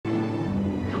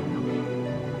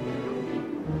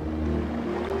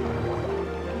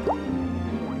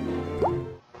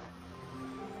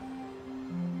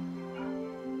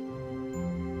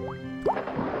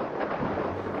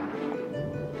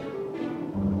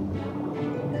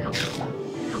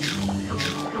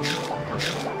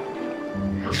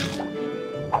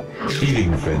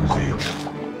Feeding frenzy.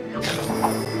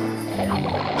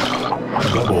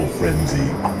 Double frenzy.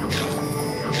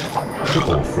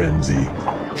 Triple frenzy.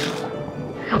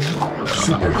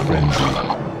 Super frenzy.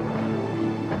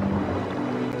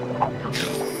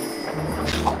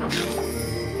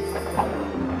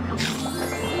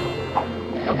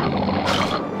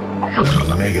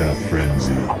 Mega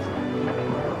frenzy.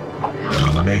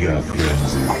 Mega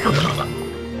frenzy.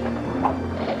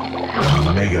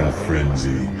 Mega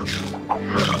frenzy.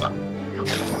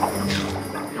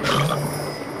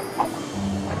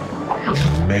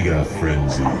 Mega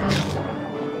frenzy.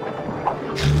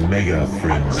 Mega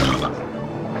frenzy.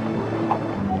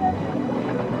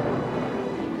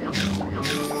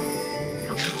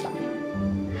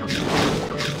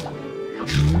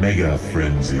 Mega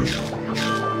frenzy.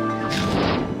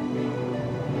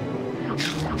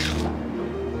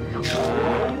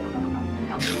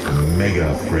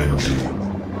 Mega frenzy.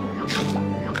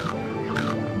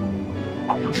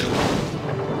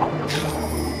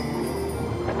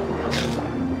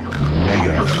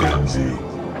 Mega frenzy.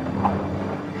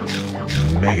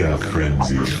 Mega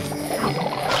frenzy.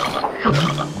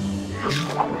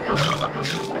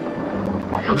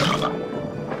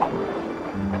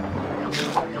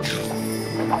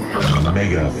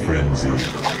 Mega frenzy. Mega frenzy.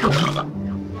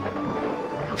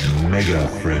 Mega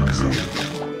frenzy.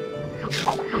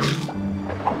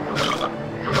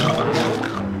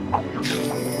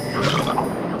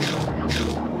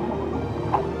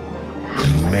 Mega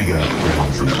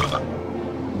frenzy.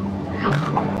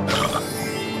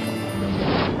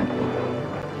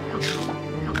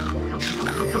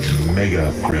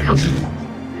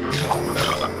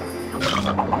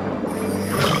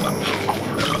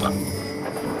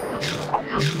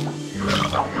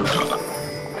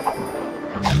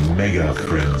 Mega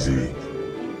frenzy.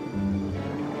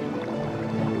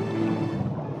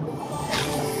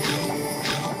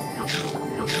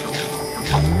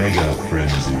 Mega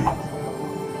frenzy.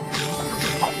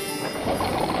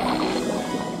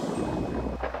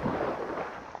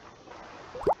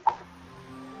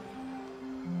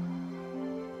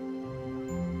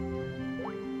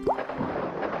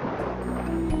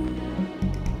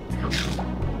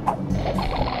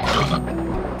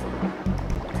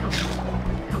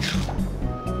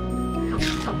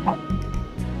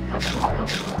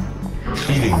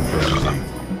 Feeding frenzy.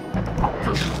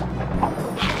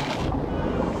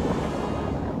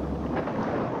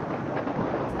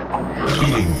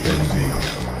 Feeding frenzy.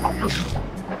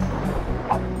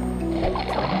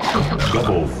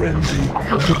 Double frenzy.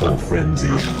 Triple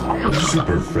frenzy.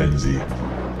 Super frenzy.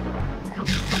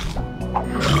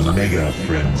 Mega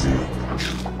frenzy.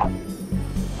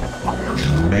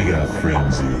 Mega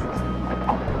frenzy.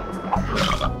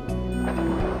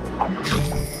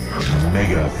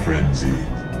 Mega frenzy.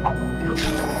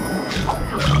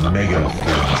 Mega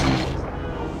frenzy.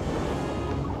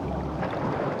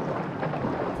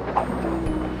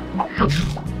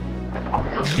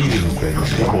 Feeding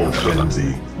frenzy. Double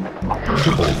frenzy.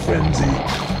 Triple frenzy.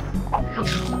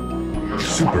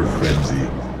 Super frenzy.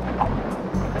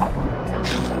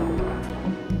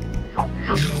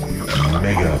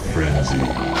 Mega frenzy.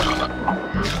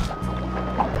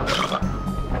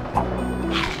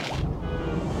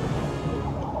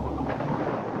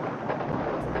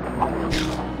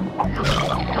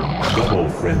 Double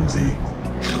frenzy.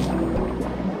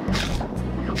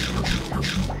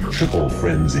 Triple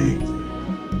frenzy.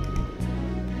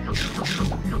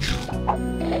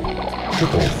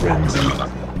 Triple frenzy.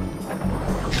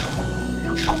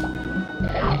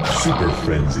 Super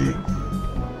frenzy.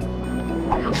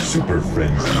 Super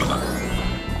frenzy.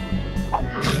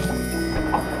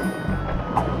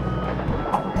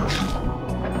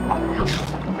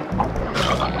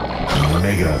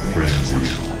 Mega frenzy.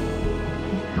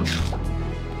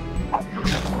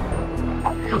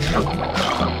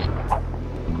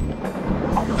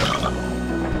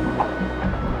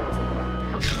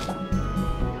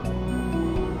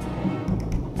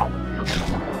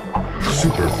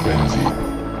 Super frenzy.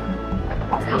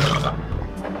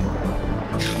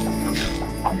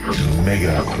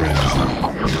 Mega frenzy.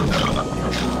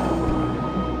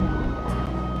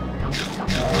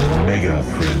 Mega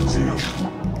frenzy.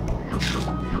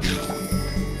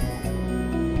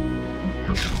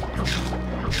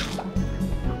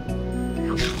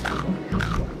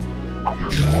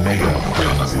 Mega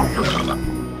frenzy.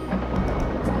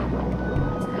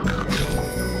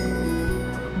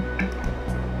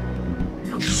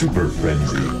 Super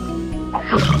frenzy.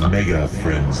 Mega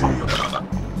frenzy.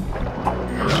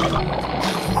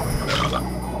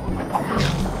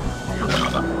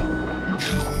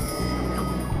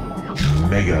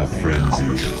 Mega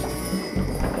frenzy.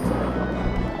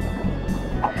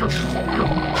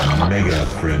 Mega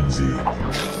Frenzy.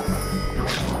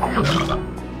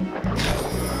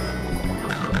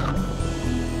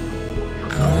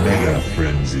 Mega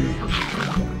Frenzy.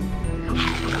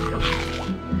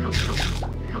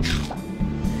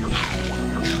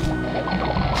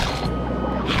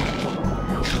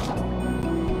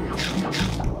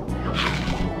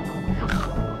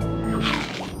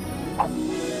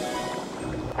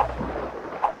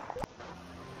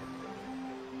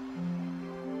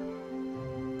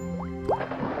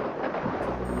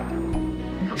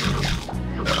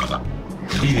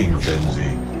 Eating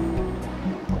Frenzy.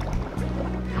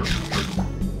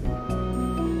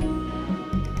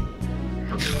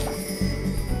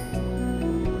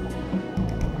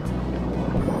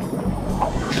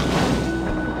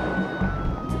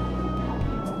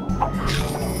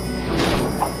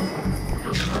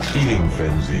 Eating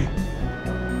Frenzy.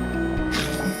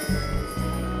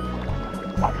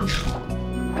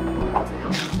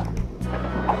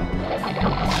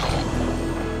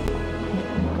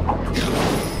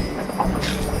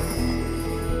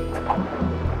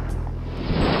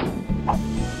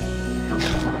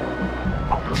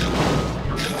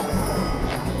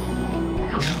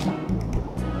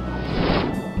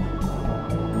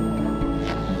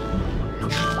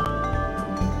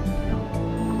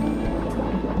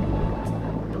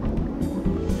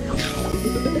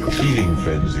 Eating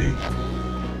Frenzy.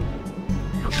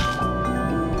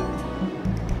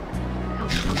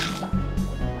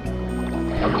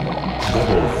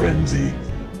 Double Frenzy.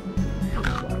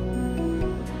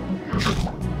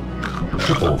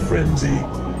 Triple Frenzy.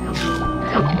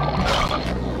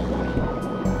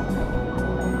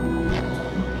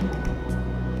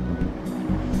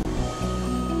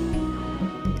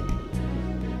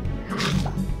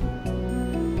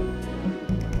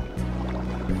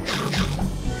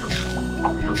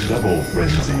 Double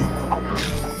Frenzy.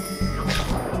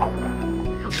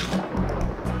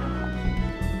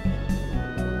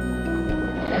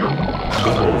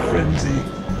 Double Frenzy.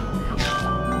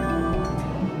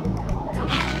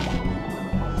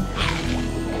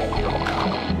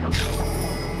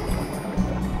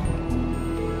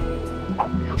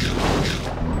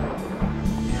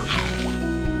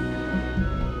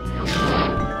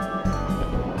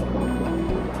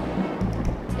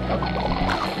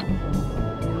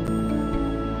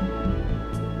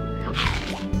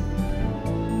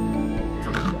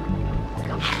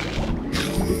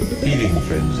 Eating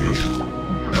Frenzy.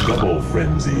 Double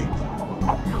Frenzy.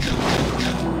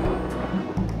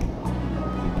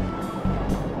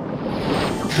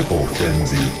 Triple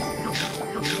Frenzy.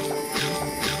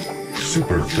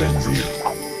 Super Frenzy.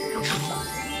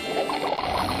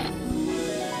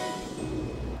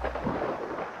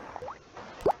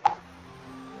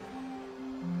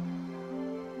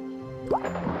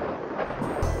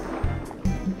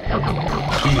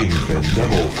 Eating Frenzy.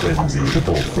 Double Frenzy.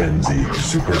 Triple Frenzy.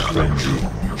 Super Frenzy.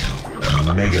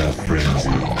 Mega Frenzy.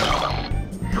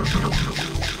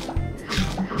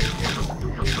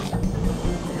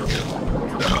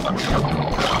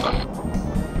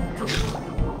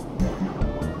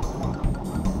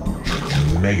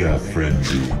 Mega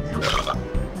Frenzy.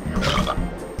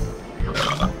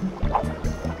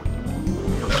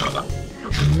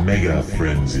 Mega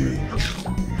Frenzy.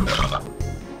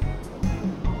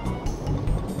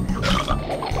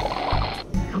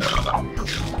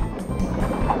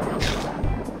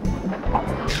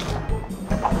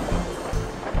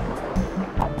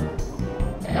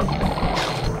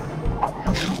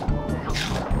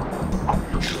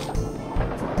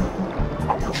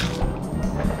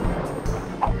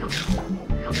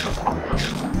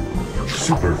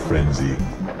 Super Frenzy.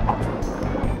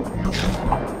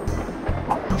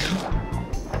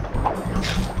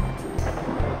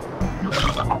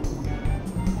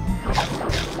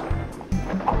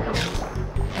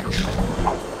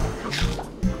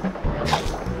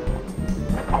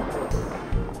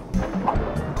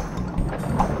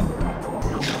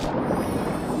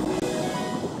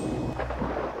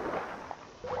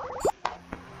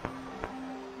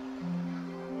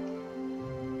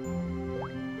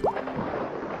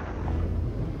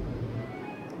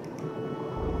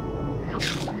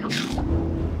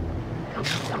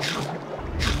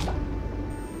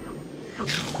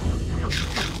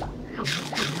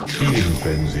 Eating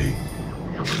Frenzy.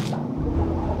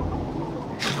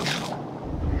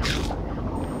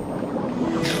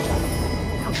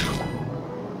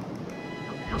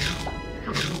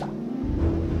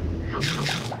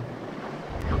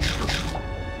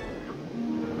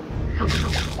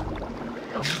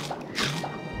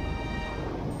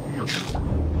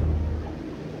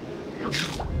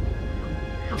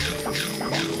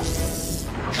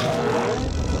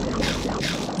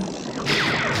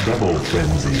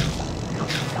 frenzy.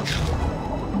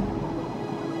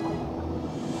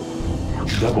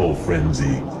 Double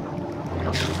frenzy.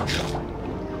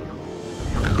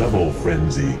 Double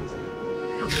frenzy.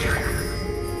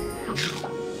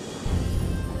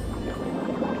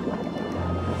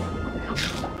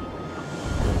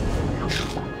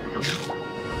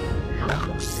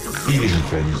 Eating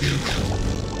frenzy.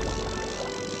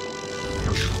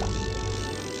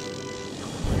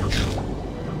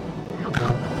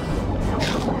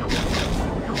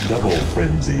 Double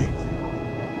frenzy.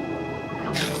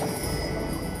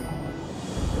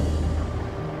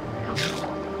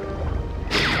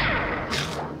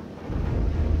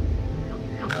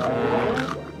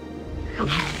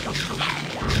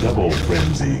 Double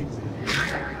frenzy.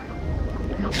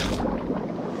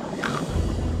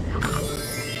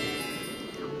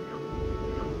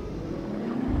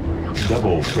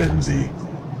 Double frenzy.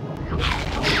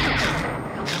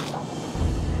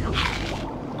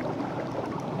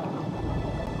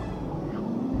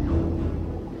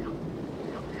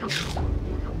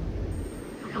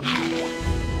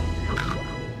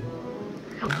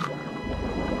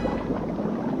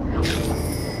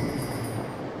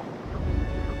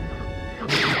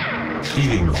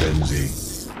 Eating frenzy.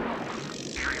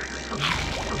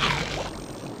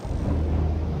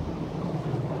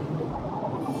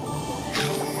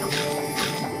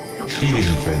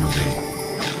 Eating frenzy.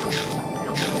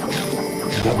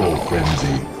 Double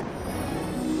frenzy.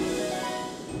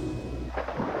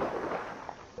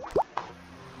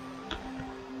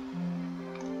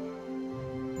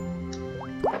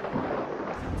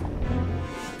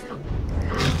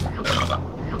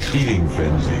 Eating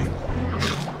frenzy.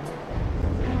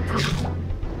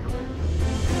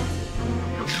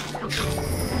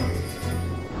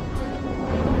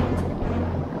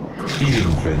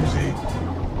 Eating frenzy.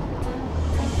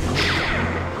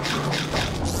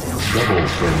 Double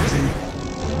frenzy.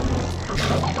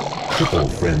 Triple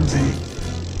frenzy.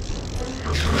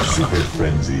 Super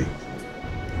frenzy.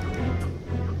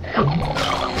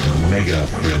 Mega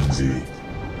frenzy.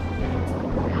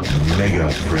 Mega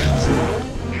frenzy.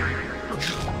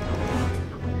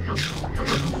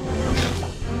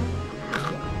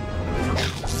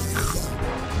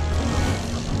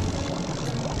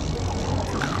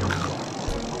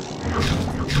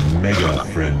 Mega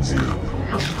frenzy.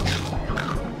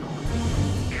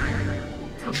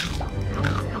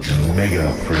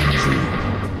 Mega frenzy.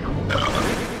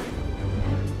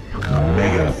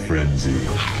 Mega frenzy.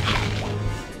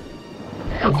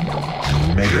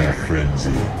 Mega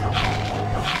frenzy.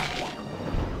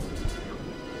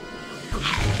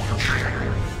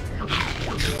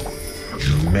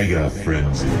 Mega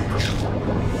frenzy.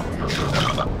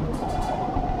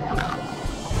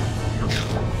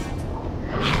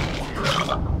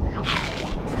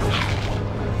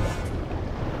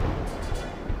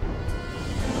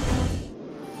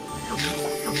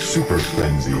 Super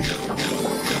frenzy.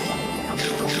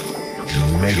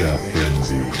 Mega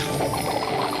frenzy.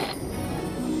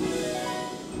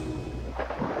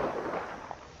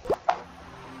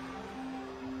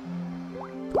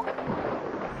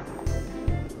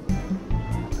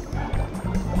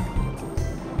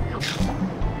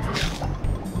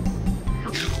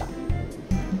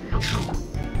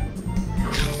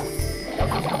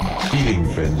 Eating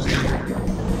frenzy.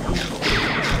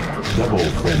 Double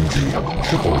frenzy.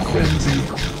 Triple frenzy.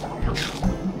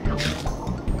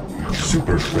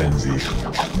 Super frenzy.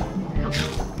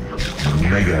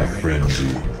 Mega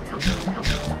frenzy.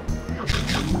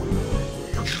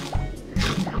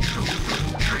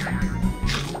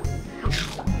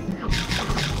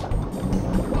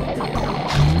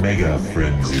 Mega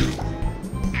frenzy.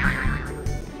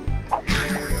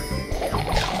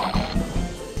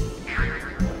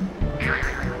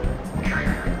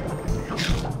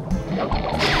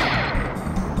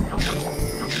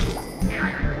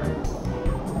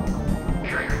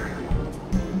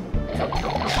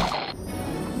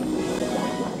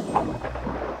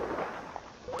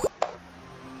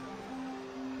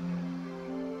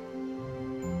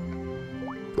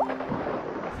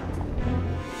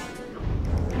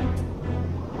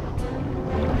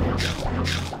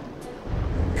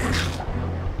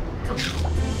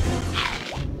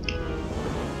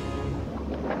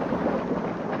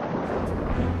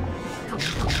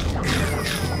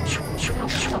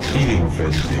 Eating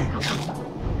frenzy.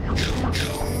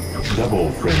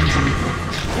 Double frenzy.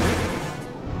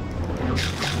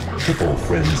 Triple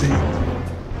frenzy.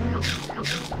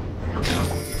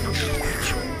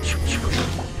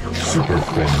 Super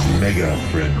frenzy. Mega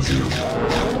frenzy.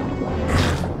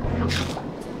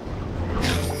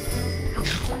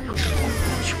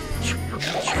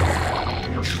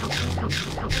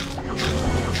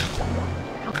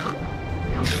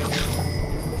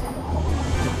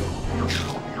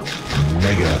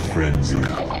 Mega Frenzy.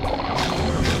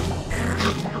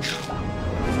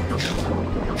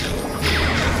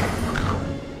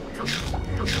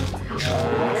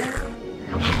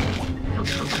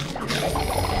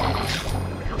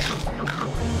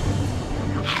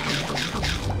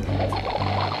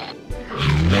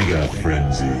 Mega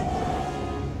Frenzy.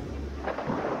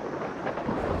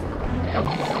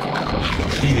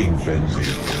 Eating Frenzy.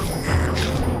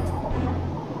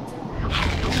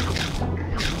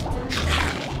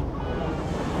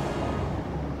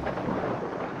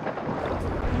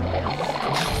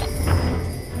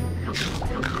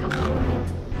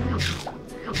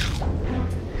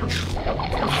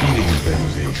 Eating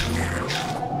Frenzy.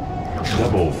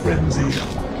 Double Frenzy.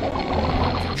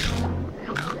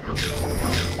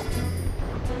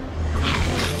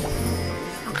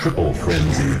 Triple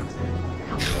Frenzy.